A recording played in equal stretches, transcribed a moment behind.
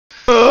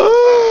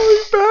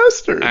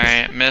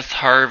Alright, Miss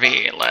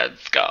Harvey,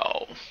 let's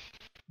go.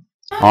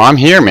 Oh, I'm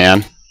here,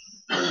 man.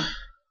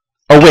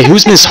 Oh wait,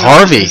 who's Miss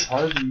Harvey?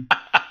 I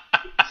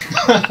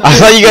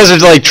thought you guys were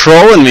like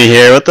trolling me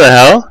here. What the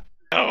hell?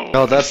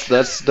 No,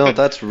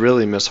 that's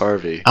really Miss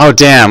Harvey. Oh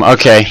damn.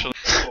 Okay.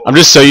 I'm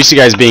just so used to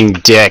you guys being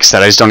dicks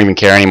that I just don't even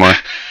care anymore.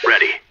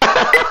 Ready.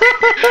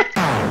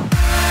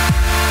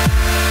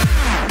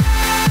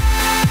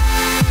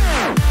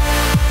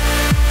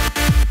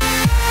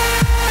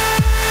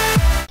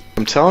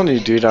 I'm telling you,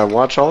 dude, I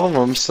watch all of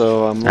them,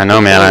 so I'm. I know,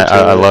 man.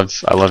 I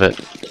love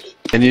it.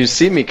 And you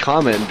see me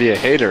comment and be a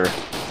hater.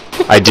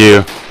 I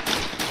do.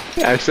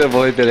 Actually, I've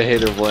only been a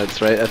hater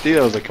once, right? I think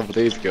that was a couple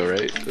days ago,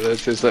 right?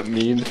 Does that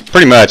mean?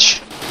 Pretty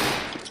much.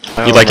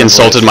 You like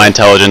insulted my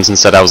intelligence and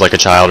said I was like a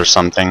child or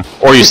something,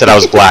 or you said I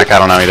was black. I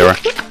don't know either way.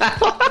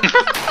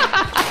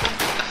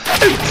 I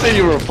didn't say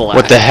you were black.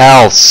 What the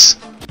hell?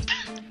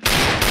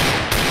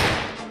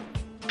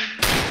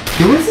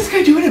 Dude, what is this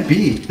guy doing at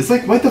B? It's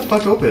like, what the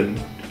fuck open?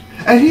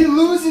 And he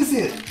loses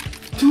it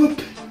to a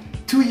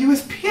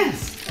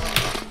USPS.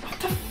 What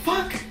the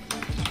fuck?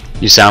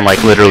 You sound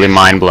like literally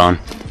mind blown.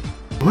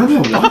 What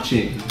am I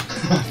watching?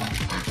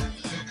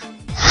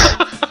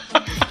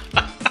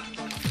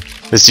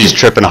 This dude's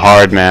tripping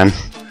hard, man.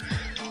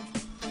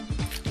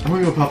 I'm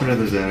gonna go pop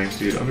another Xanax,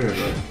 dude. I'm gonna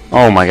go.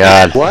 Oh my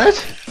god.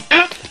 What?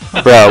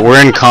 Bro,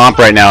 we're in comp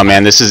right now,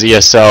 man. This is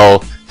ESL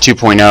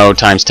 2.0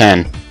 times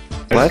 10.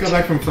 I just got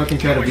back from fucking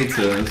Katowice.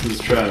 This is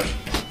trash.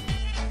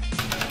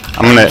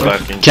 I'm gonna...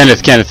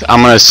 Kenneth,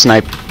 I'm gonna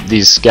snipe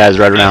these guys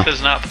right now. Kenneth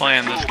is not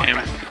playing this game.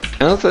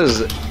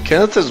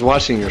 Kenneth is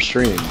watching your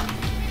stream.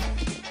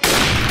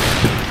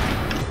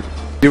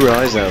 You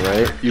realize that,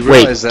 right? You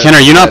realize Wait, Ken, are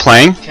you not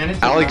playing?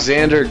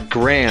 Alexander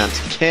Grant,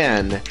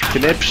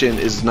 Conniption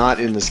is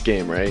not in this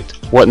game, right?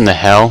 What in the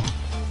hell?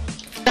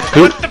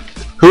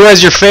 Who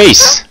has your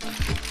face?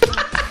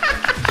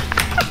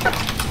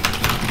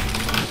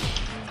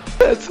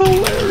 That's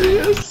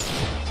hilarious.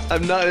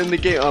 I'm not in the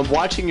game. I'm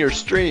watching your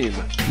stream.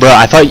 Bro,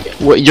 I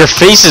thought your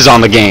face is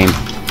on the game.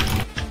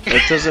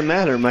 It doesn't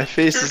matter. My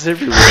face is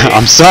everywhere.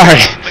 I'm sorry.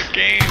 In the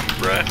game,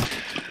 bruh.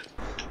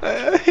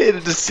 I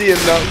hated to see him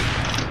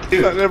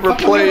not never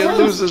play and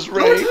lose his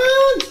rank.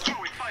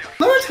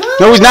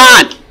 No, he's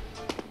not.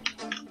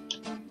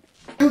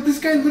 Dude, this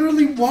guy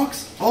literally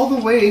walks all the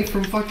way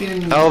from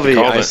fucking. Alvy,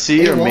 I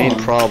see your main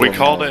problem. We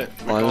called it.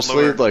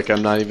 Honestly, like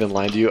I'm not even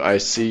lying to you. I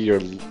see your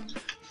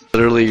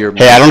literally your.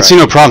 Hey, I don't see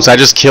no problems. I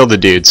just killed the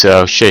dude,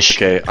 so shish.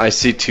 Okay, I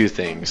see two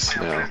things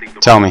now.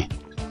 Tell me.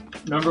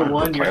 Number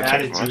one, your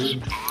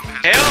attitude.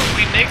 Hell,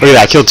 we niggas. Look at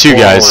that, I killed two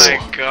guys. Oh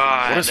my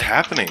god. What is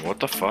happening?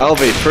 What the fuck?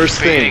 Alvy, first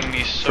thing. Beating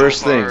me so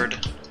First thing.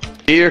 hard.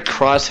 Get your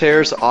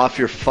crosshairs off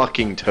your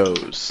fucking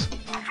toes.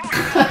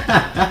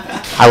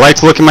 I like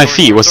to look at my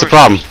feet. What's the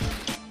problem?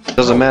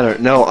 Doesn't matter.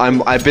 No,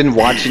 I've been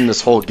watching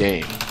this whole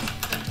game.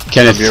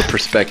 Kenneth, From your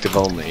perspective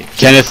only.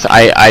 Kenneth,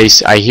 I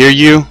hear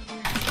you,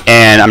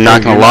 and I'm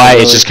not gonna lie,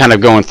 it's just kind of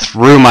going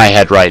through my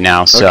head right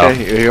now. So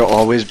Okay, you'll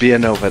always be a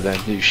Nova then,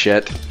 you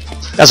shit.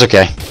 that's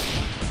okay.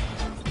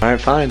 Alright,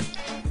 fine.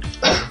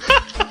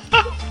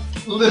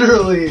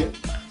 Literally,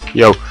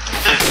 Yo,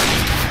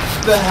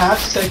 the half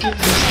second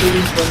you stood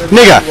in front of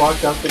Nigga! me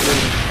walked out the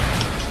game.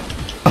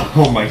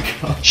 Oh my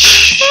god.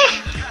 shh.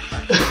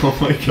 Oh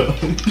my god.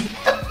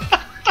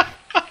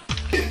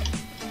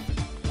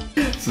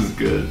 This is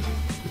good.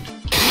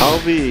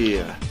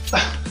 Alvy.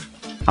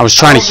 I was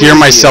trying to hear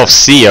myself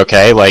see.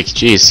 Okay, like,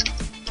 jeez.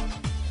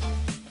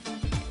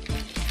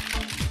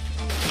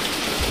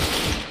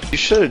 You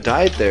should have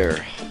died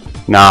there.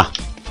 Nah,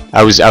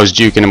 I was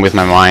juking him with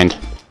my mind.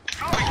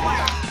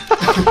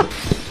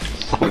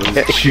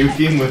 Okay.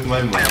 Shooting with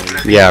my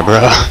mind. Yeah,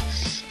 bro.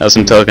 That was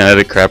some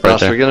telekinetic crap right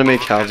Josh, we're there. gonna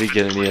make Alvy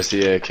get an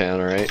ESEA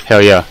account, alright?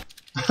 Hell yeah.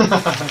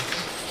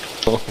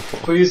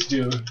 Please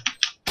do.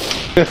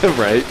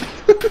 Right?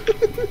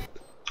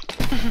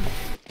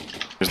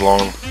 He's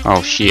long.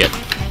 Oh shit.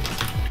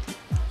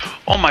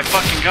 Oh my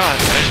fucking god.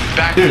 I just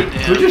backed Dude,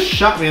 him. who just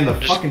shot me in the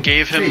Just fucking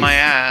gave him face? my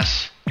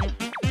ass.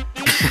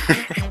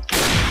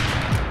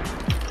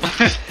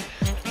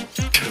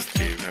 Just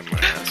gave him my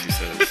ass, he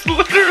says.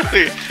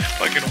 Literally,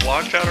 fucking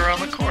walked out around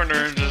the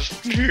corner and just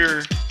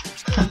here.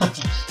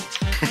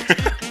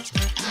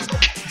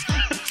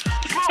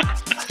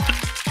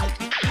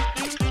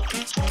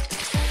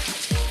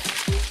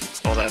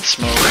 Oh, that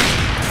smoke.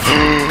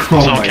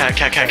 Oh So my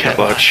cat.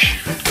 Clutch.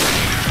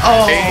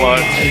 Oh,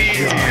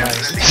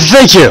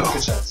 Thank you. good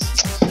shots.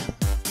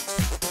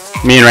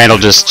 Me and Randall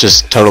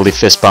just totally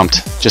fist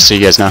bumped. Just so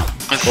you guys know.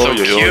 That's so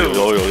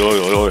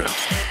cute.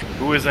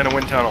 Who is in a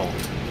wind tunnel?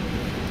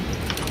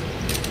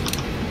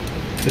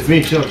 It's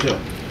me, chill.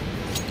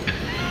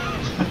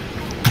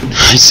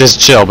 He says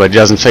chill, but he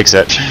doesn't fix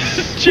it.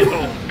 Chill.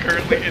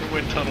 Currently in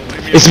wind tunnel.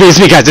 It's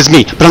me, guys. It's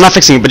me. But I'm not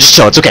fixing it. But just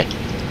chill. It's okay.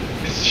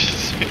 It's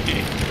just me.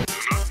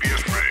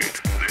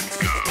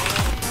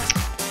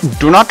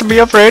 Do not be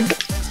afraid.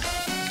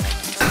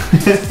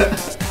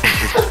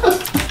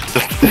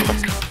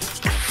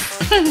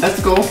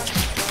 Let's go.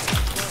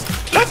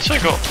 Let's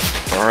go.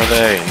 Where are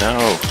they?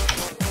 No.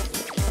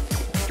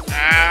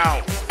 Ah,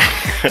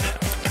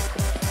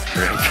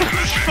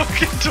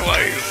 Fucking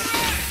twice.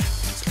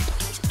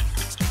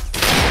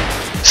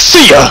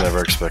 See I'll ya!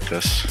 never expect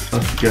this.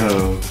 Let's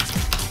go.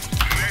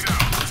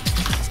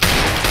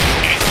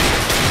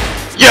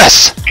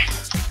 Yes!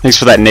 Thanks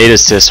for that nade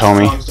assist,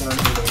 homie. Bombs down to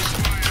those.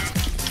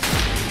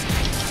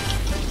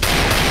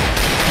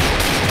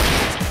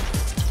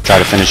 Tried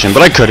to finish him,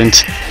 but I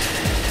couldn't.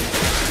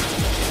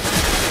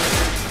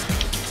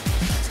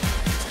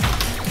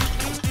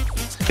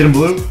 Get him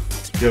blue.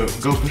 Yo,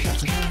 go push out,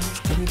 push out.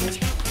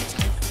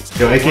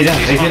 Yo, AK down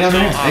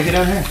there, AK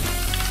down here.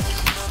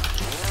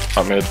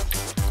 I'm mid.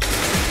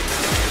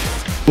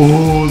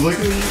 Oh, look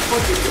at these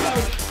fucking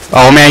guys.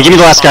 Oh man, give me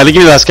the last guy, give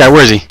me the last guy.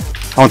 Where is he?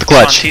 I want the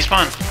clutch.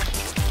 T-spawn.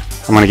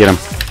 I'm gonna get him.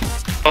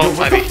 Oh, Yo,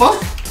 what the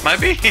fuck? Might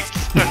be. You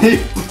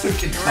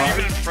Fucking weren't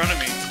even in front of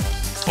me.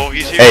 Oh,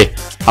 he's here. Hey,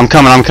 I'm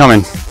coming.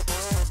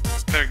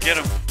 Better get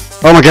him.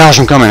 Oh my gosh,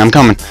 I'm coming.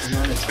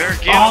 Better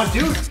get him. Oh,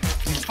 dude.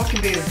 He's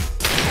fucking beta.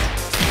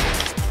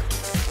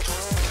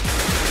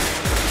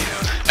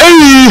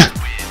 Hey!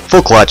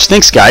 Full clutch.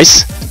 Thanks,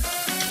 guys.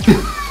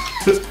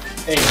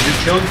 Hey, you're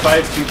killing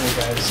 5 people,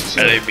 guys.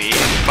 Are they B?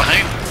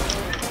 Behind.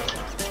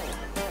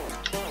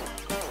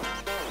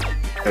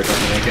 I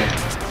dropped an AK.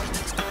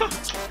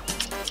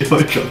 If I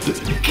dropped an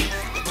AK.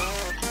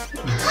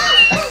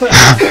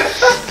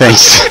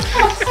 Thanks.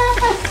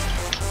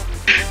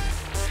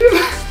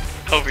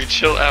 Helvy,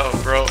 chill out,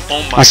 bro.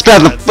 Oh my I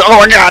spared the. god. Oh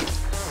my god.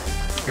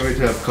 Can't wait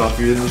to have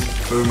coffee in this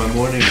for my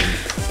morning and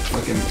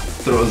fucking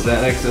throw a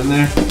Xanax in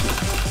there.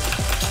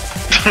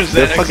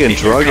 They're fucking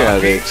drug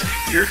addict.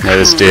 You're Yeah,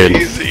 this dude.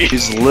 crazy.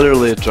 He's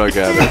literally a drug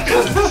addict.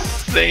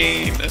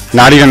 Insane.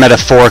 Not even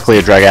metaphorically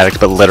a drug addict,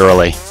 but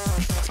literally.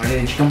 Money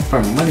ain't you come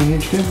from, money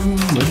ain't you come,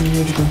 money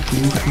ain't you come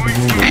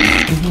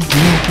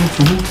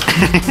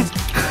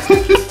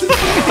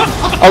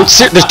Oh,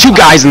 there's 2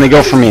 guys and they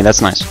go for me.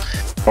 That's nice.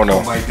 Oh no.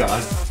 Oh my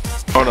god.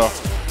 Oh no.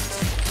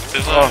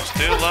 Still alive.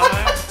 Still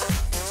alive.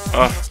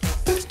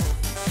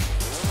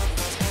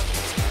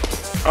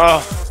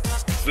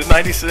 The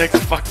 96.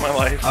 Fuck my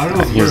life. I don't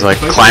know. He was like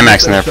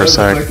climaxing there for a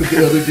sec. The fact that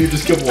the other dude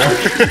just kept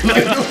walking.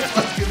 Like no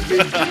fucking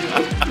big deal.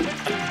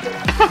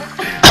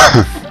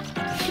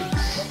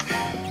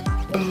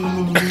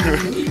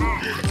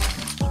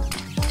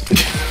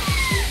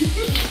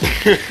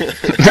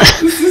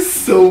 This is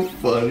so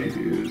funny,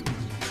 dude.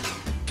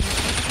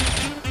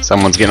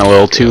 Someone's getting a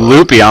little too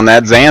loopy on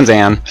that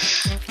Zanzan.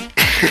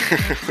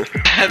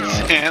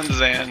 That's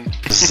Zanzan.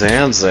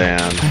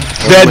 Zanzan.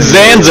 That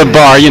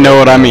Zanzibar, you know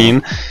what I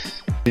mean.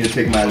 Need to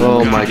take my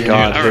Oh my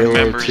god, I Halo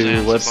remember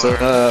 2, what's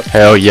Zanzibar. up?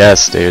 Hell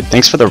yes, dude.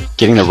 Thanks for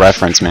getting the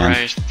reference, man.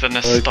 Right, the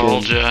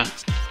nostalgia.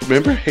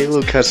 Remember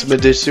Halo Custom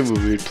Edition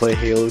where we would play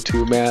Halo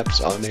 2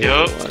 maps on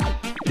Halo Yup. 1?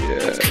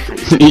 Yeah.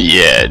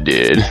 Yeah,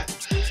 dude.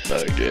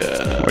 Oh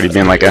yeah. What are you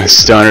being like a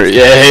stoner?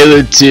 Yeah,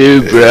 Halo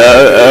 2, bro.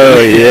 Oh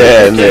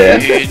yeah, man.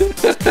 Dude,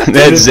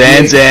 That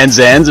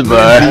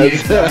Zanzibar.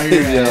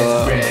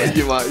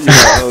 You might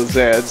know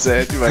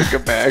Zan, you might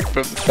come back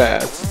from the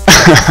past.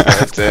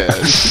 That's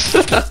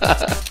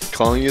it.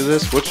 Calling you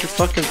this? What's your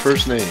fucking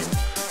first name?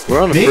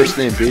 We're on a Me? first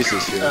name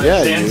basis here.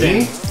 Yeah, you.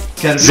 Me?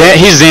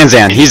 He's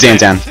Zanzan. He's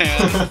Zanzan.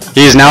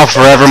 He is now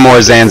forevermore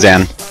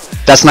Zanzan.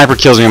 That sniper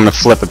kills me, I'm gonna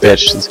flip a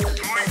bitch.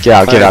 Get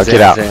out, get out,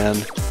 get out.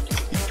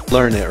 Zanzan.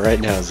 Learn it right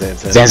now,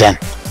 Zanzan. Zanzan.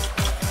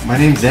 My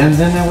name's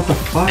Zanzan now, what the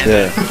fuck?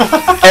 Yeah.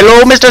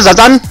 Hello, Mr.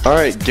 Zanzan.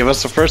 Alright, give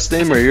us the first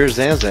name or you're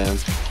Zanzan.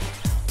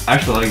 I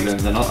actually like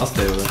Zanzan, I'll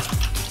stay with it.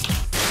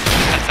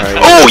 Alright,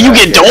 Oh, you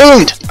get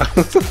domed.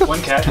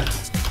 1 cat.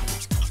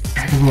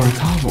 Dragon Lord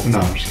Cobble. No,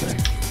 I'm just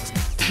kidding.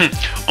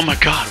 oh my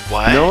god,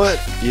 what? You know what?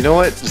 You know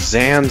what?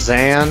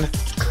 Zanzan.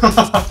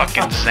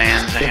 Fucking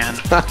Zanzan.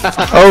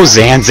 Oh,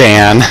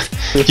 Zanzan.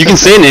 You can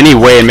say it in any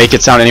way and make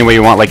it sound any way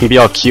you want. Like, you can be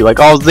all cute, like,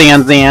 oh,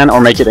 Zanzan, or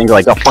make it angry,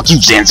 like, oh, fuck you,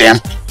 Zanzan.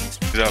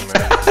 He's out,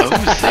 man. Oh,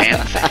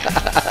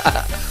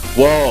 Zanzan.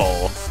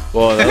 Whoa.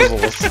 Whoa, that was a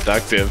little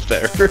seductive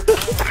there.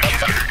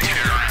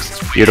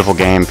 Beautiful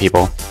game,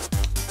 people.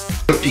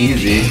 So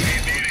easy.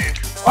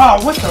 Wow,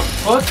 what the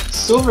fuck?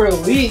 Silver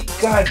Elite?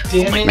 God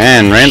damn it.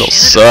 Man, Randall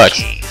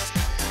sucks.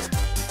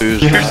 You're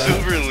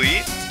super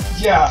elite?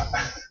 Yeah.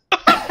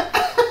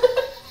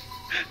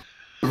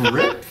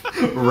 Wrecked?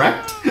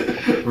 Wrecked?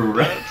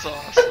 Wrecked? That's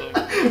awesome.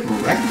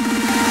 Wrecked?